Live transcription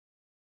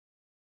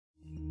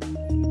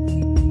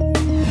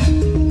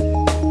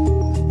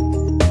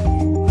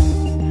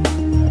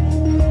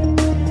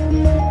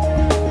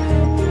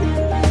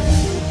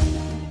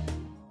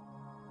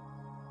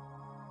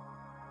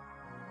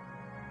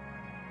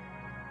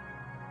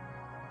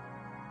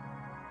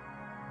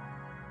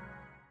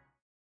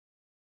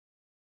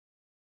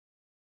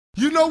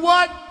You know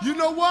what? You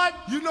know what?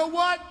 You know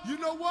what? You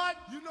know what?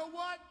 You know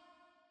what?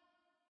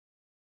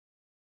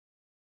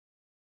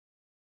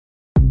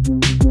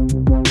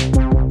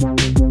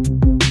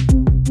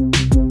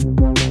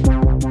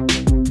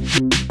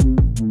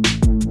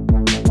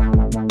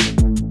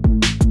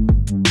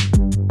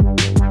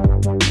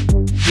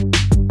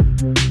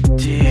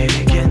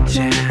 Digging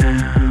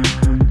down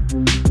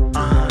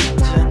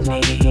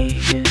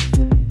underneath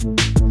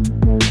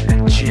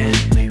and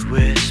gently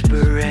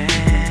whispering,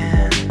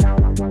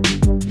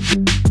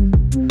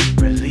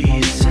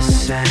 release a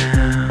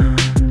sound.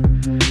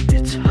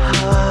 It's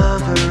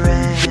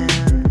hovering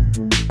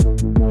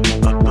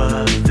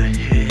above the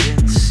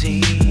hidden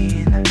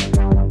scene.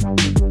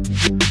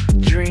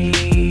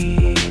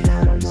 Dreams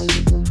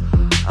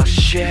are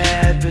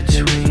shared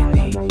between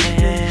the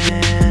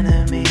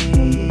enemies.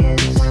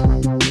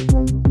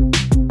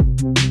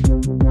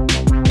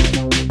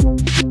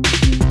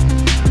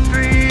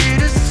 Free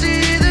to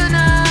see the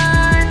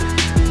night,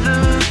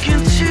 look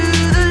into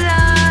the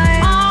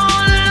light.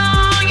 All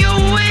along your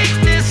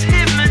weakness,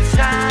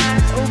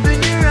 hypnotized. Open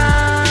your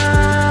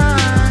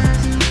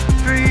eyes.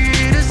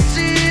 Free to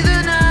see the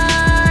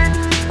night,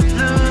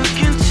 look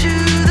into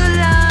the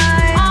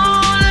light.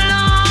 All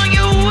along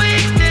your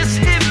weakness,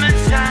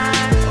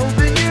 hypnotized.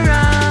 Open your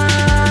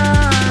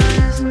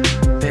eyes.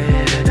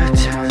 Better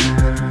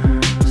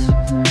times,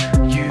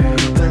 you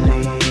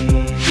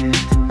believed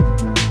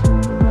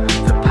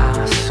the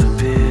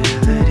possibilities.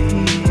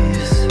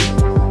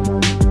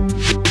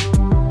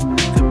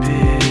 The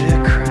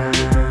bitter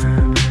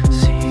crime,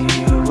 see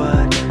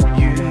what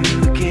you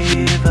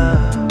gave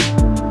up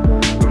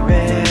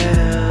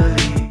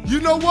readily. You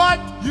know what?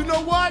 You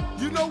know what?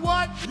 You know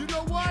what? You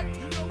know what?